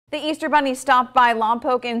The Easter Bunny stopped by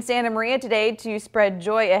Lompoc in Santa Maria today to spread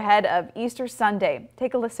joy ahead of Easter Sunday.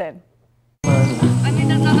 Take a listen.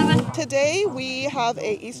 Today we have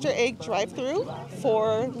a Easter egg drive-thru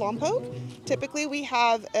for Lompoc. Typically we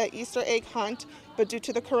have an Easter egg hunt, but due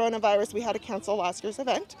to the coronavirus we had to cancel last year's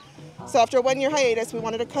event. So after a one-year hiatus we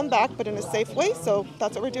wanted to come back, but in a safe way, so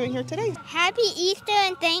that's what we're doing here today. Happy Easter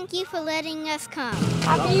and thank you for letting us come.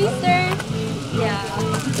 Happy Easter! Yeah.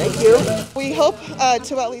 Thank you. We hope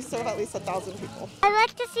to at least serve at least 1,000 people. I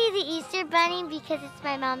like to see the Easter Bunny because it's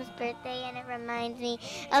my mom's birthday and it reminds me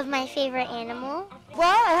of my favorite animal.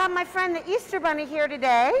 Well, I have my friend the Easter Bunny here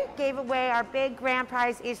today. Gave away our big grand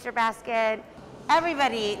prize Easter basket.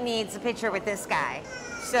 Everybody needs a picture with this guy.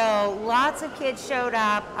 So lots of kids showed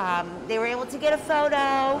up. They were able to get a photo.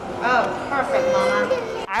 Oh, perfect,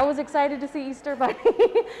 Mama. I was excited to see Easter Bunny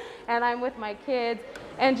and I'm with my kids.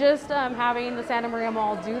 And just having the Santa Maria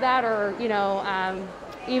Mall do that, or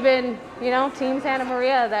even Team Santa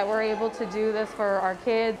Maria, that we're able to do this for our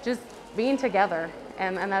kids, just being together.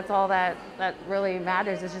 And that's all that really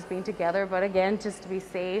matters, is just being together. But again, just to be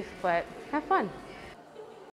safe, but have fun.